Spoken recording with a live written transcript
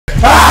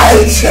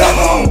right,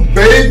 y'all.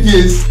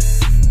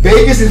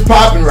 Vegas is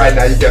popping right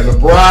now. You got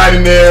LeBron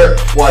in there,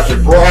 watching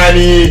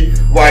Bronny,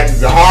 watching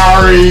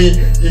Zahari.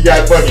 You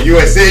got fucking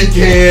USA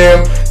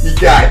Cam. You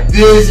got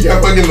this. You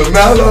got fucking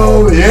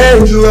Lamelo,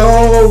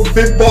 Liangelo,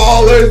 big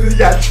ballers. You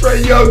got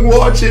Trae Young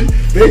watching.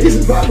 Vegas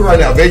is popping right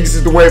now. Vegas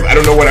is the wave. I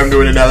don't know what I'm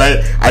doing in LA.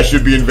 I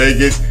should be in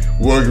Vegas.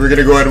 We're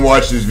gonna go ahead and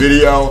watch this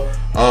video.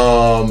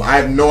 I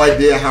have no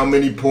idea how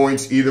many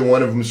points either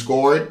one of them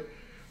scored.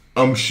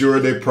 I'm sure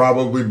they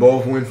probably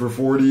both went for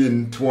 40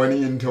 and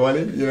 20 and 20.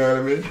 You know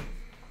what I mean?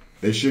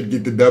 They should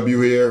get the W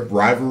here.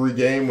 Rivalry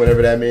game,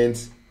 whatever that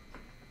means.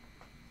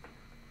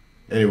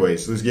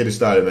 Anyways, let's get it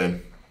started,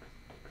 man.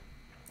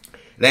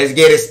 Let's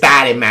get it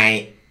started,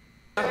 man.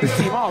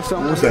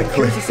 What's that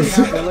clip?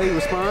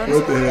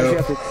 What the hell?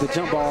 The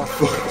jump ball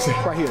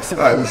right here. All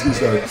right, let's get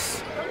started.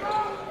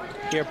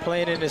 You're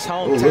playing in his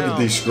hometown. Oh, look at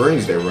these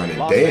screens they're running.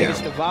 Damn.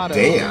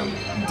 Damn.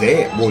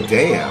 Well,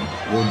 damn.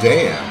 Well,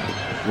 damn.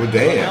 Well,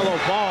 damn.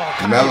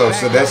 Melo,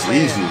 so that's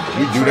easy.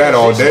 We do that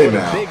all day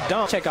now.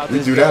 We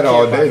do that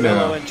all day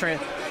now.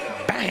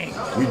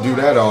 We do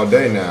that all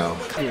day now.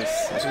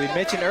 As we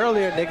mentioned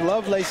earlier, Nick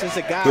Lovelace is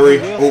a guy who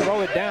will throw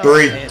it down.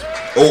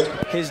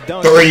 His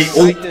dunk.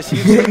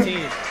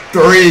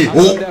 Three.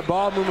 That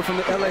ball movement from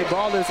the LA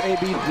Ballers,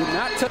 AB did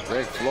not touch.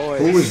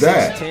 Who was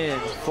that?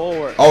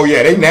 Oh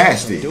yeah, they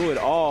nasty. Do it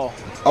all.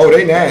 Oh,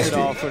 they nasty.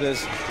 Oh,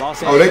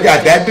 they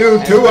got that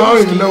dude too. I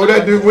don't even know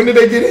that dude. When did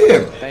they get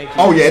him?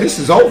 Oh yeah, this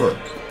is over.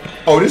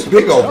 Oh, this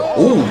big over.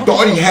 Ooh,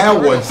 thought he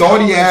had one. Thought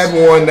he had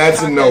one.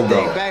 That's a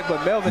no-go.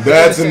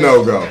 That's a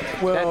no-go.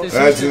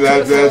 That's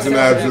an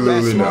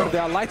absolutely no.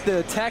 I like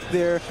the attack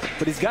there,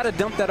 but he's got to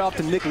dump that off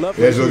to Nick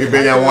Lovelace. Yeah, so get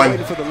big at one.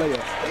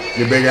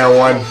 Get big at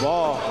one.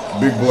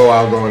 Big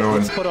blowout going on.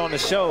 Let's put on the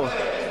show.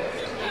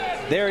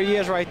 There he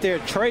is right there.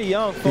 Trae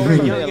Young for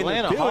the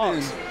Atlanta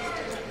Hawks.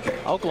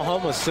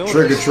 Oklahoma Silver.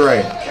 Trigger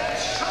Trae.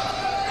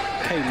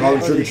 Call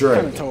him Trigger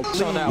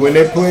Trae. When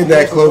they played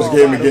that close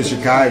game against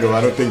Chicago,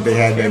 I don't think they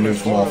had that new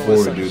small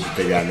forward dude that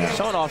they got now.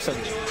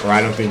 Or I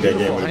don't think that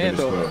game would have been as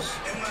close.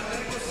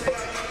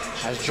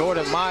 As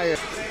Jordan Myers.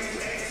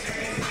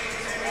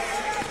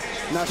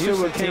 Not sure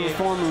what Cameron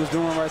Foreman was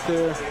doing right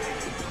there.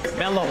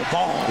 Melo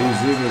ball.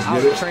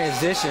 Out of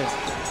transition.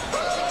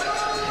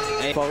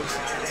 Hey, folks.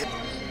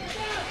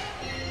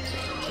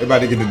 They about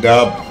to get the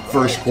dub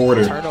first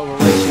quarter. Turnover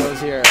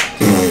ratios here.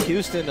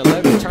 Houston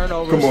 11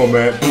 turnovers. Come on,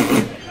 man.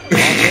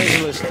 Los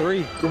Angeles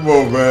 3. Come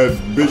on, man.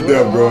 Big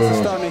dub going on.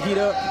 Starting to heat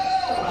up.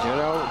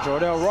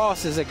 Jordell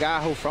Ross is a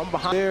guy who from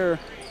behind their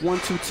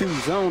 1-2-2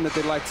 zone that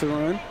they like to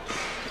run.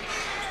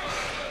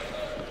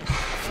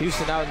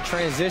 Houston out in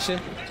transition.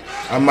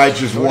 I might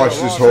just watch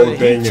this whole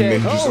thing and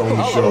then just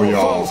only show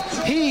y'all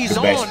the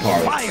best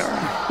part.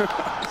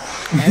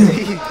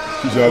 He's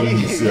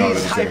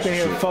hyping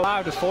here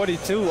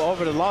 5-42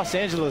 over the Los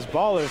Angeles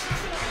Ballers.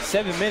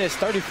 7 minutes,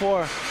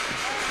 34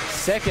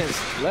 seconds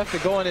left to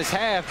go in this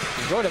half.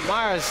 Jordan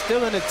Myers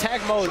still in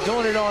attack mode,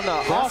 doing it on the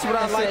offensive end. That's what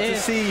I like to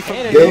see.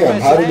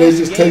 Damn, how did they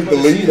just take the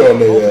lead on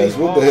their ass?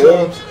 What the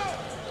hell?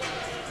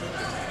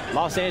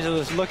 Los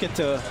Angeles looking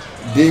to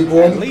deep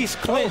one. At least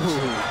clinch.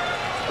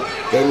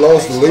 They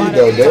lost the lead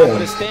though, damn.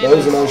 That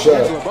was an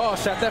shot. Ball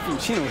shot that from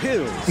Chino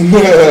Hills.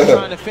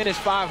 Trying to finish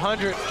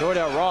 500.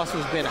 Jordell Ross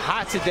has been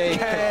hot today.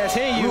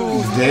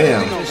 Continues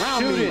to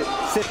shoot it.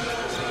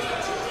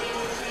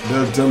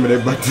 They'll tell me they're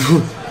about to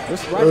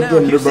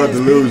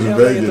lose in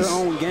Vegas.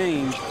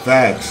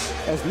 Facts.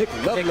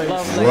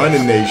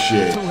 Running they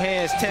shit.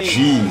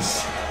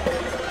 Jeez.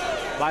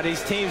 By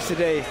these teams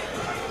today.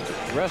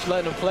 Rush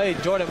letting them play.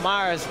 Jordan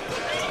Myers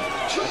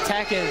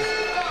attacking.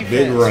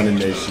 Big running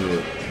they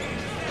shit.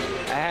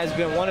 That has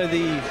been one of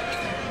the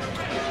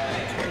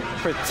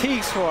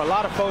critiques for a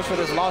lot of folks for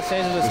this Los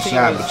Angeles team.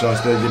 Shot, but y'all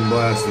still getting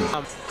blasted.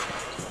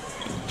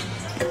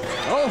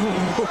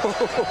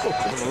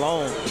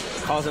 Malone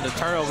causing a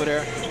turnover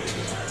there.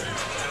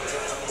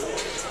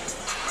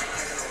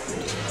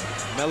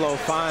 Melo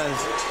finds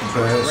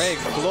Greg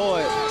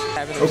Floyd.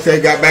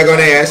 Okay, got back on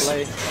their ass.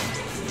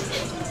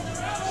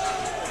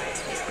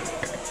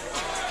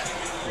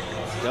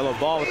 Yellow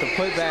ball with the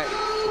putback.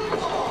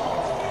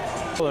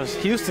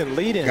 Houston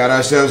leading. Got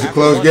ourselves a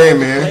close game,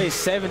 man.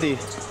 70.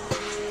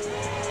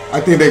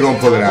 I think they're gonna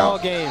pull it out.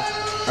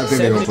 I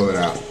think they're gonna pull it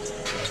out.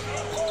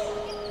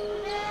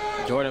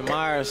 Jordan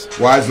Myers.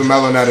 Why is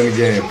Lamelo not in the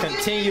game?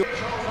 Continue.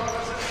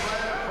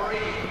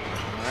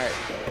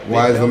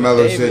 Why is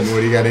Lamelo sitting?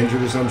 What, he got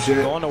injured or some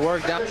shit? Going to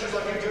work down.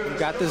 We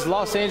got this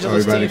Los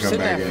Angeles team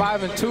sitting at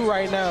 5-2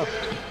 right now.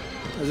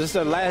 This is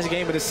the last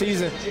game of the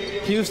season.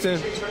 Houston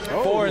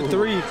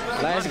 4-3.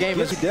 Last game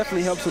is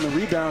definitely helps in the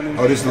rebounding.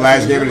 Oh, this is the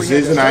last game of the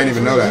season? I didn't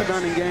even know that.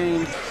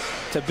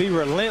 To be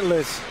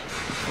relentless,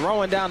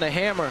 throwing down the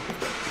hammer.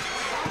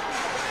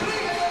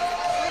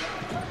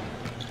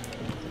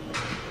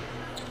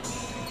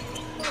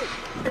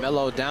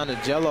 Melo down to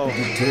Jello.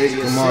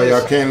 Come on,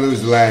 y'all can't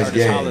lose the last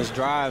game. Hollis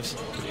drives.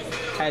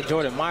 Had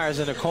Jordan Myers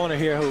in the corner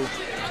here who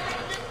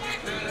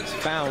is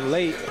found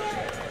late.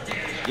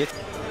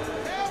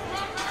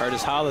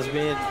 Curtis Hollis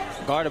being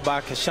guarded by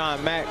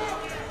Kashawn Mack.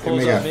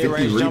 pulls got up 50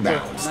 mid-range jumper.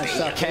 rebounds. Nice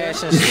shot.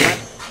 Cash and slap.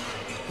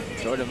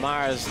 Jordan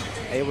Myers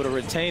able to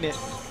retain it.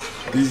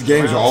 These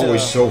games are Round to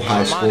always so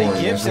high Armani scoring.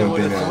 That's Gibson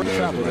one thing with a that three amazes me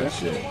travel about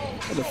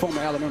shit. The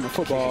former Alabama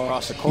football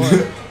Across the court.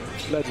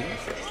 legend.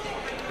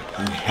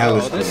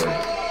 Hella this- scoring.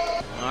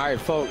 All right,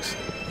 folks.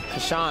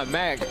 Kashawn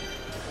Mack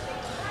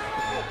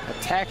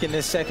attacking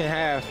this second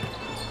half.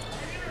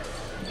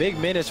 Big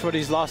minutes for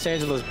these Los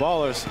Angeles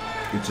Ballers.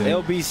 Good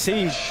job.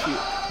 LBC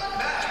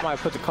might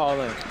put the call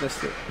in.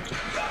 That's it.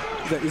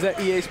 Is that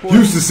EA Sports?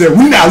 Houston said,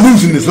 we're not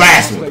losing this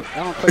last one.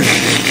 I don't play.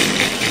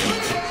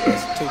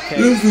 It's 2K.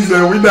 Houston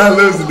said, we're not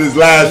losing this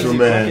last Easy one,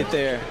 man. bucket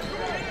there.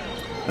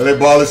 And that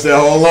baller said,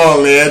 hold on,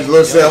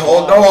 LiAngelo said,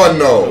 hold on,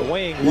 no.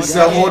 He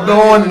said, hold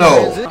on,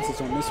 no.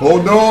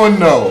 Hold on,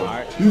 no.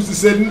 Houston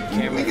said,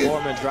 Cameron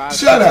Foreman nigga, drives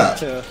shut up.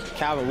 to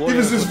Calvin Give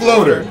Williams us this with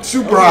floater.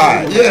 Super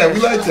high. Yeah, we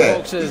like that.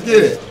 Folks, Let's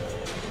get it.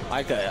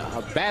 like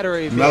a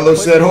battery. being Melo put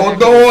said, back hold in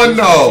the on,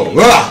 no. Houston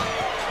team.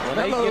 Ah.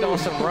 When they get on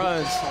some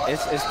runs,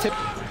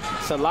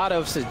 it's a lot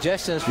of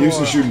suggestions for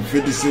Houston shooting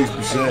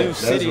 56%. That's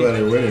city. why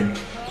they're winning.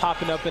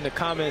 popping up in the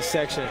comment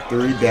section.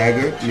 3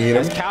 dagger. Need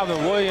That's him.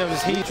 Calvin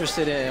Williams. He's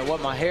interested in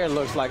what my hair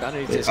looks like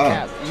underneath this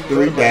cap. You can go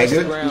 3 to my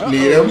dagger. Instagram.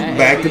 Need him.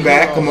 Back to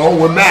back. Come on,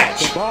 we're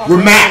match.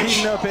 We're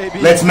match.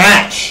 Let's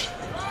match.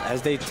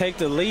 As they take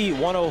the lead,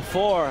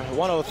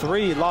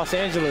 104-103, Los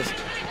Angeles.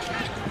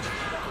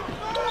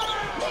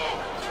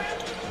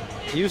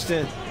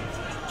 Houston,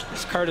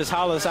 it's Curtis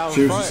Hollis out in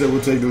Houston front. said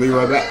we'll take the lead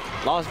right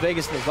back. Las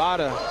Vegas,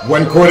 Nevada.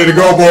 1 quarter to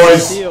go,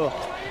 boys. Still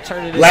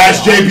turning it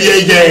Last into-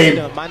 JBA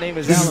game. My name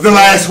is This is Alan the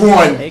last Blair,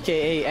 one.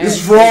 AKA This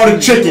is for all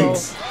the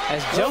chickens.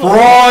 For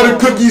all the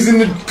cookies in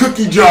the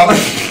cookie jar.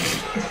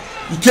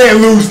 You can't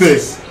lose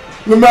this.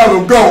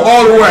 Lamelo, go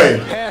all the way.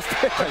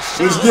 Let's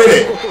get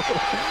it.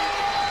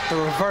 The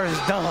reverse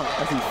dunk.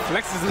 He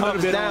flexes a little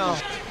Comes bit down.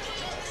 down.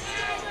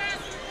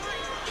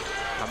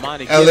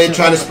 Armani LA Gibson trying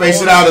to on the space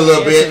it board. out a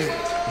little bit.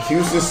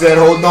 Houston said,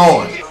 hold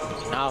on.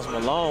 Niles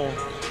Malone.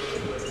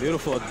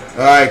 Beautiful All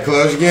right,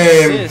 close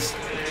game. assist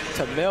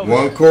to Melvin.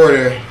 1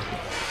 quarter.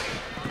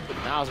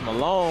 Niles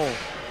Malone.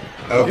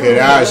 Okay,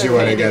 now I see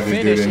why they got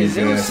this dude in his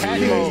Finish. nasty.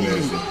 Yeah,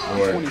 he's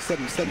nasty.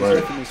 27 seconds Word.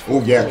 left in this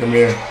Oh, yeah, come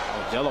here.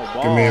 Jello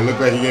ball. Come here. Look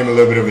like he gave him a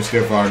little bit of a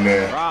stiff arm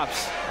there.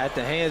 Drops at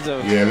the hands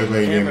of Yeah, look like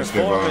he gave him a Cameron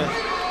stiff arm.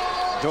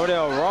 Foreman.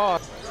 Jordell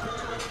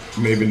Ross.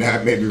 Maybe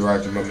not, maybe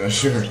rocked him, I'm not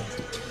sure.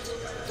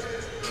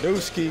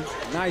 Newski.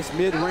 Nice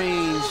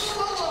mid-range.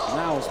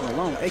 Niles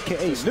Malone,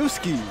 a.k.a.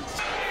 Newski.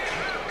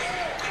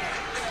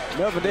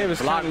 Melvin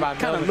Davis Blocked by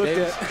kind of Melvin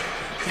looked Davis.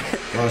 at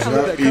Cross it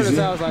looked up, at Curtis.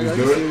 easy. I was like, Let's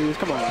are you do it. serious?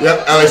 Come on.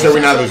 Yep, LA said we're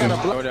not losing.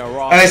 Jordell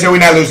Ross. LA said we're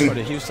not For losing.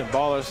 the Houston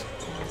Ballers.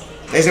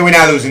 They said we're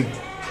not losing.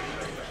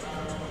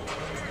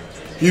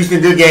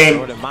 Houston, good game.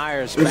 Jordan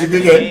Myers. It was a back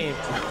good in the game.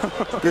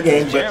 Good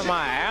game, but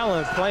Jeremiah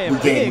Allen playing we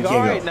can't big all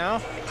right go.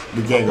 now.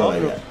 we can't go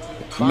like that.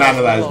 Not Miles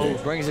the last Melo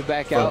game. brings it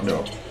back Fuck out.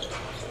 no.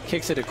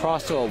 Kicks it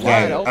across to a Yeah,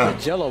 wide open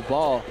Jello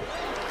ball.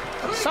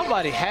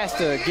 Somebody has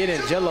to get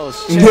in Jello's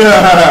chest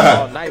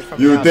all night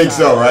from You the would think outside.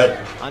 so, right?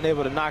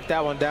 Unable to knock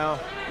that one down.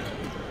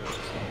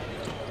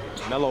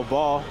 Melo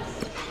ball.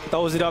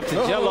 Throws it up to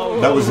Jello.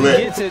 That was He lit.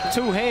 Gets it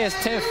 2 hands,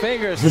 10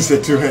 fingers. He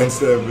said 2 hands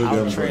step.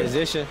 Out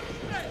transition.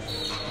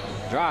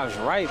 Drives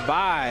right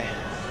by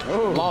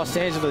Los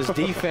Angeles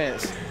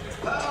defense.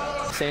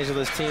 Los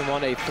Angeles team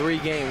on a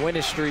 3-game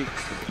winning streak.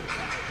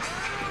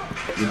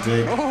 Good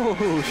take. Oh,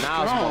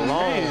 Niles strong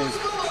Malone. hands.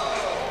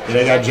 Yeah,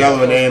 they got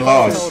Jello and they ain't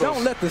lost.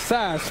 Don't let the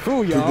size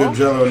fool Took y'all. them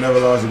Jello and never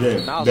lost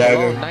again. Niles Dagger,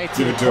 Malone, 19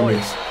 give it to me.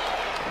 points.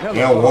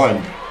 They on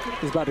 1.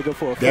 He's about to go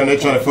for a Damn, they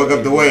trying to fuck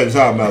up the waves,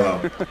 huh, Melo?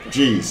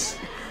 Jeez.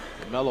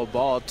 Melo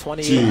ball,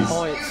 28 Jeez.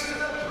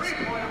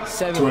 points.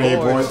 7 28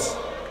 boards,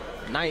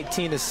 points.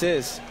 19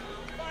 assists.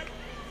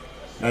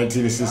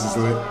 19 assists is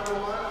lit.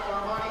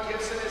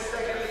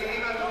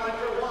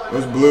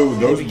 Those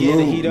blue began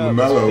to heat up.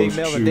 Melo Big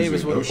Melvin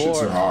Davis shoes, with those a shits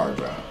board. are hard,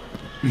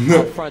 bro.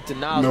 Out front to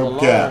Niles No Malone.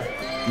 cap.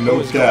 No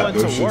was cap. going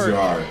Those to shits work. are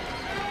hard.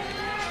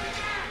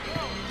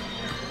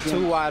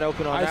 2 wide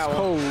open on ice that one.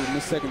 cold in the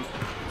second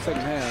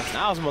half.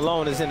 Niles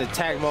Malone is in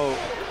attack mode.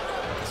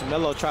 So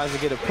Melo tries to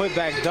get a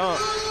putback dunk.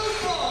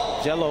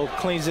 Jello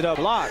cleans it up.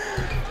 Block.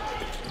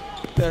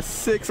 That's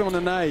 6 on the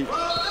night.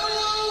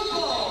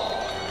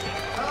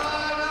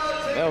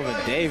 Melvin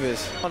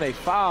Davis on a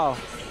foul.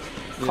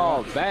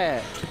 Called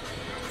bad.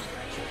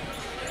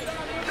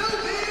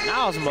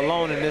 Niles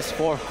Malone in this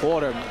 4th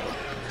quarter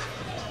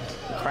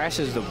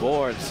crashes the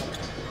boards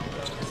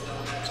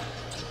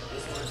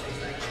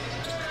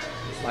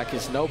like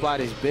it's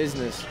nobody's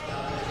business.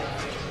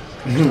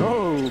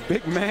 Oh,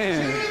 big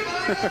man.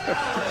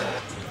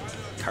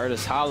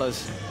 Curtis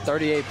Hollis,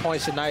 38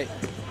 points tonight.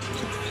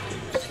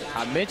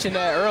 I mentioned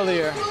that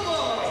earlier.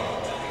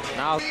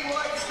 Now,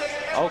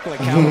 Oakland,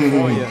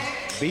 California.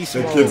 Beast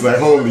That mode. kid's like,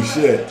 holy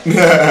shit.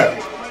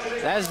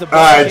 That's the All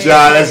right,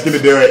 John, that's going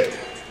to do it.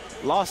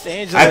 Los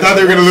Angeles. I thought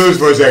they were going to lose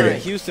for a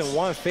second. Houston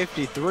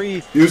 153.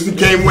 Houston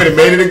came with it,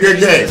 made it a good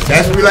game.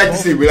 That's what we like to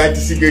see. We like to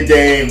see good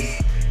games.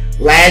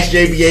 Last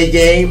JBA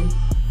game,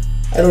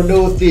 I don't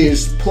know if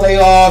there's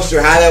playoffs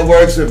or how that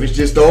works, or if it's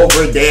just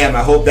over. Damn,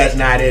 I hope that's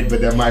not it, but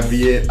that might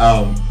be it.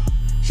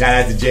 Shout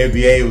out to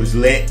JBA, it was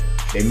lit.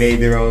 They made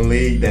their own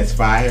league, that's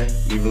fire.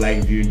 Leave a like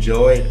if you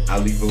enjoyed.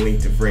 I'll leave a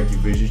link to Frankie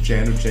Vision's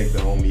channel, check the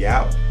homie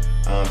out.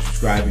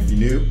 Subscribe if you're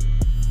new.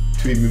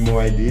 Tweet me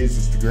more ideas,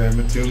 Instagram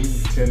it to me.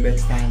 Until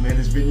next time, man,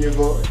 it's been your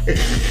boy.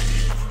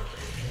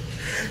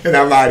 And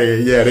I'm out of here.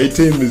 Yeah, their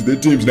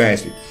team's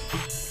nasty.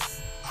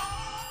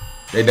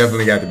 They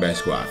definitely got the best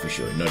squad for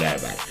sure. No doubt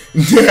about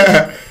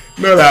it.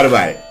 No doubt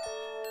about it.